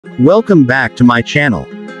Welcome back to my channel.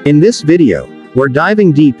 In this video, we're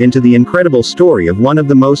diving deep into the incredible story of one of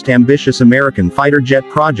the most ambitious American fighter jet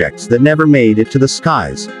projects that never made it to the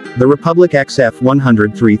skies, the Republic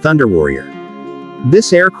XF-103 Thunderwarrior.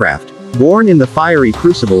 This aircraft, born in the fiery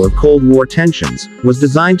crucible of Cold War tensions, was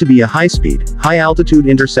designed to be a high-speed, high-altitude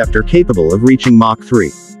interceptor capable of reaching Mach 3.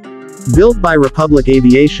 Built by Republic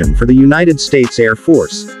Aviation for the United States Air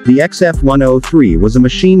Force, the XF-103 was a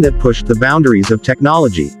machine that pushed the boundaries of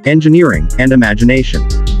technology, engineering, and imagination.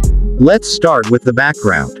 Let's start with the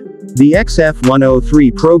background. The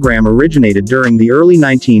XF-103 program originated during the early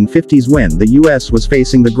 1950s when the US was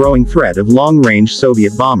facing the growing threat of long-range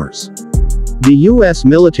Soviet bombers. The US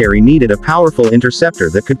military needed a powerful interceptor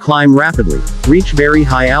that could climb rapidly, reach very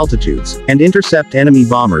high altitudes, and intercept enemy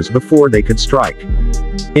bombers before they could strike.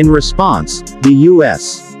 In response, the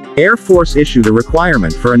U.S. Air Force issued a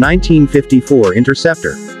requirement for a 1954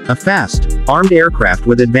 interceptor, a fast, armed aircraft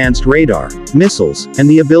with advanced radar, missiles, and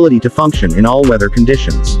the ability to function in all weather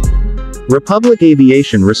conditions. Republic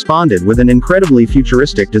Aviation responded with an incredibly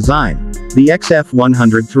futuristic design, the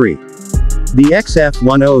XF-103. The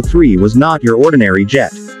XF-103 was not your ordinary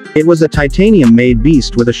jet. It was a titanium-made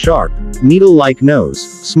beast with a sharp, needle-like nose,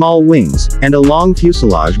 small wings, and a long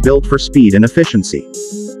fuselage built for speed and efficiency.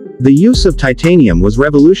 The use of titanium was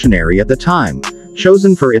revolutionary at the time.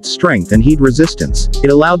 Chosen for its strength and heat resistance,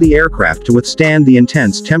 it allowed the aircraft to withstand the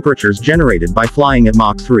intense temperatures generated by flying at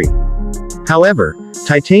Mach 3. However,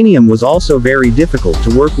 titanium was also very difficult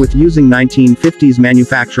to work with using 1950s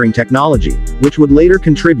manufacturing technology, which would later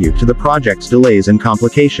contribute to the project's delays and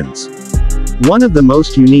complications. One of the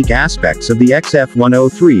most unique aspects of the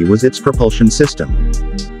XF-103 was its propulsion system.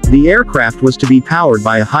 The aircraft was to be powered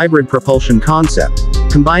by a hybrid propulsion concept,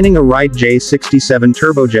 combining a ramjet-turbojet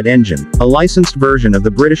turbojet engine, a licensed version of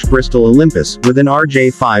the British Bristol Olympus, with an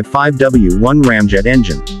RJ-55W1 ramjet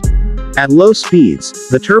engine. At low speeds,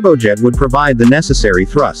 the turbojet would provide the necessary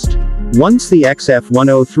thrust. Once the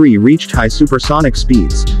XF-103 reached high supersonic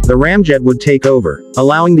speeds, the ramjet would take over,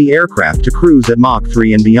 allowing the aircraft to cruise at Mach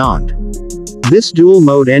 3 and beyond. This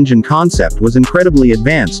dual-mode engine concept was incredibly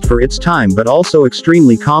advanced for its time but also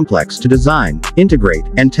extremely complex to design, integrate,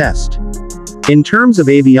 and test. In terms of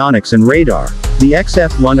avionics and radar, the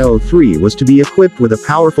XF-103 was to be equipped with a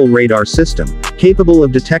powerful radar system, capable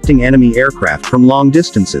of detecting enemy aircraft from long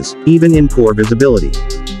distances, even in poor visibility.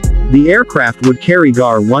 The aircraft would carry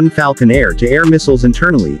GAR-1 Falcon air-to-air missiles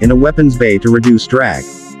internally in a weapons bay to reduce drag.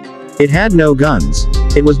 It had no guns.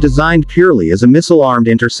 It was designed purely as a missile-armed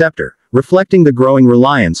interceptor, reflecting the growing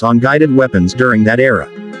reliance on guided weapons during that era.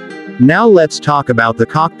 Now let's talk about the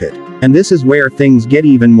cockpit, and this is where things get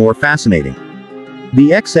even more fascinating.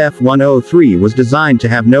 The XF-103 was designed to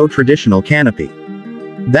have no traditional canopy.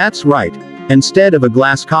 That's right. Instead of a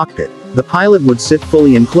glass cockpit, the pilot would sit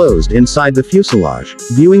fully enclosed inside the fuselage,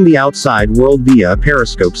 viewing the outside world via a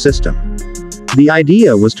periscope system. The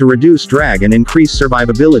idea was to reduce drag and increase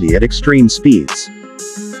survivability at extreme speeds.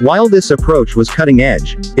 While this approach was cutting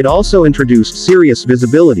edge, it also introduced serious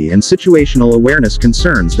visibility and situational awareness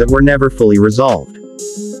concerns that were never fully resolved.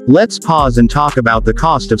 Let's pause and talk about the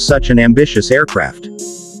cost of such an ambitious aircraft.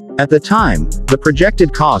 At the time, the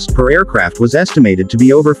projected cost per aircraft was estimated to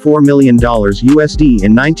be over $4 million USD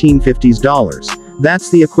in 1950s dollars. That's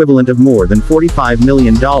the equivalent of more than $45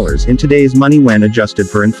 million in today's money when adjusted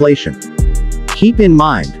for inflation. Keep in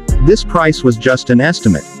mind, this price was just an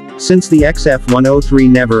estimate. Since the XF-103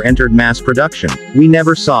 never entered mass production, we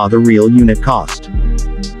never saw the real unit cost.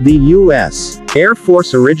 The U.S. Air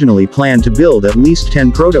Force originally planned to build at least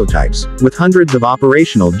 10 prototypes, with hundreds of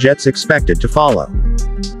operational jets expected to follow.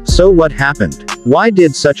 So what happened? Why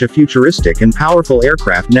did such a futuristic and powerful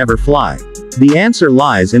aircraft never fly? The answer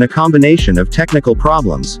lies in a combination of technical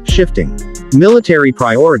problems, shifting military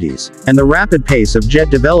priorities, and the rapid pace of jet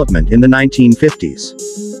development in the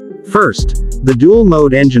 1950s. First, the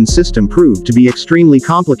dual-mode engine system proved to be extremely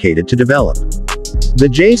complicated to develop. The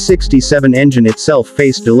J-67 engine itself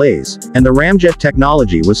faced delays, and the ramjet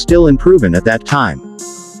technology was still unproven at that time.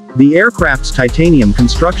 The aircraft's titanium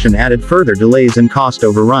construction added further delays and cost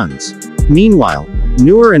overruns. Meanwhile,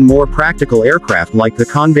 newer and more practical aircraft like the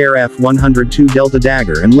Convair F-102 Delta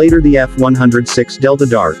Dagger and later the F-106 Delta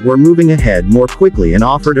Dart were moving ahead more quickly and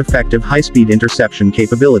offered effective high-speed interception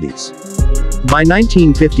capabilities. By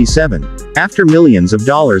 1957, after millions of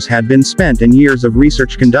dollars had been spent and years of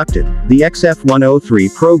research conducted, the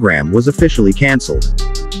XF-103 program was officially cancelled.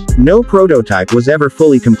 No prototype was ever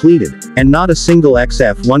fully completed, and not a single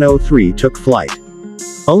XF-103 took flight.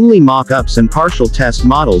 Only mock-ups and partial test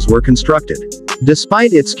models were constructed.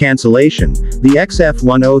 Despite its cancellation, the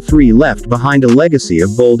XF-103 left behind a legacy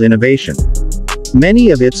of bold innovation.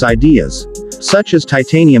 Many of its ideas, such as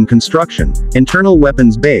titanium construction, internal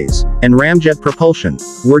weapons bays, and ramjet propulsion,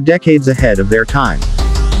 were decades ahead of their time.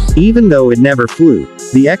 Even though it never flew,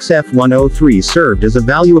 the XF-103 served as a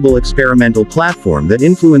valuable experimental platform that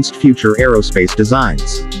influenced future aerospace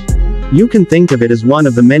designs. You can think of it as one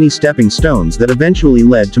of the many stepping stones that eventually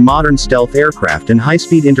led to modern stealth aircraft and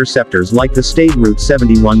high-speed interceptors like the State Route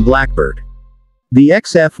 71 Blackbird. The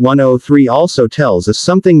XF-103 also tells us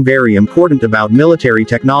something very important about military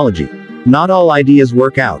technology. Not all ideas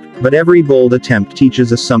work out, but every bold attempt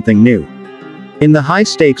teaches us something new. In the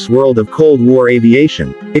high-stakes world of Cold War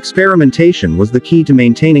aviation, experimentation was the key to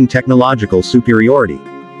maintaining technological superiority.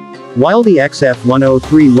 While the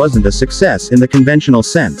XF-103 wasn't a success in the conventional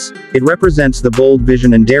sense, it represents the bold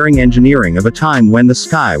vision and daring engineering of a time when the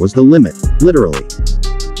sky was the limit, literally.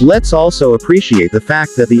 Let's also appreciate the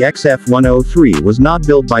fact that the XF-103 was not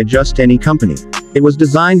built by just any company. It was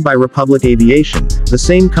designed by Republic Aviation, the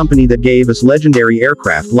same company that gave us legendary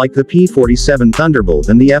aircraft like the P-47 Thunderbolt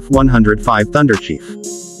and the F-105 Thunderchief.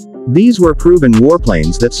 These were proven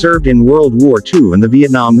warplanes that served in World War II and the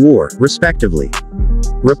Vietnam War, respectively.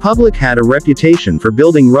 Republic had a reputation for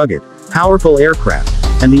building rugged, powerful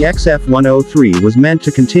aircraft, and the XF-103 was meant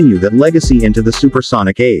to continue that legacy into the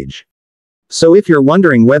supersonic age. So if you're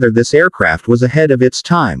wondering whether this aircraft was ahead of its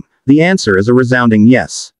time, the answer is a resounding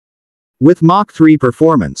yes. With Mach 3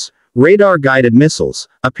 performance, radar-guided missiles,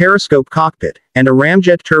 a periscope cockpit, and a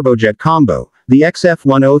ramjet-turbojet combo, the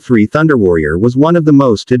XF-103 Thunderwarrior was one of the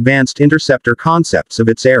most advanced interceptor concepts of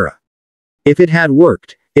its era. If it had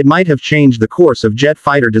worked, it might have changed the course of jet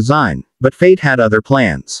fighter design, but fate had other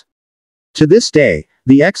plans. To this day,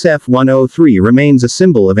 the XF-103 remains a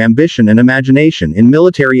symbol of ambition and imagination in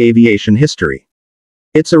military aviation history.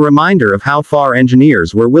 It's a reminder of how far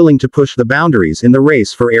engineers were willing to push the boundaries in the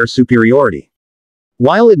race for air superiority.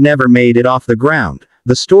 While it never made it off the ground,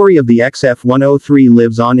 the story of the XF-103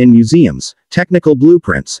 lives on in museums, technical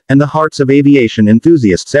blueprints, and the hearts of aviation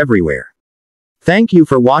enthusiasts everywhere. Thank you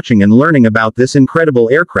for watching and learning about this incredible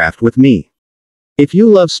aircraft with me. If you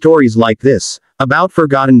love stories like this, about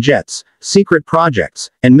forgotten jets, secret projects,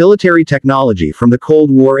 and military technology from the Cold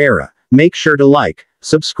War era, make sure to like,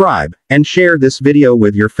 subscribe, and share this video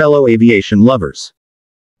with your fellow aviation lovers.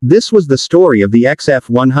 This was the story of the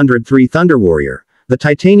XF-103 Thunderwarrior, the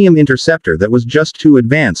titanium interceptor that was just too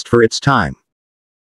advanced for its time.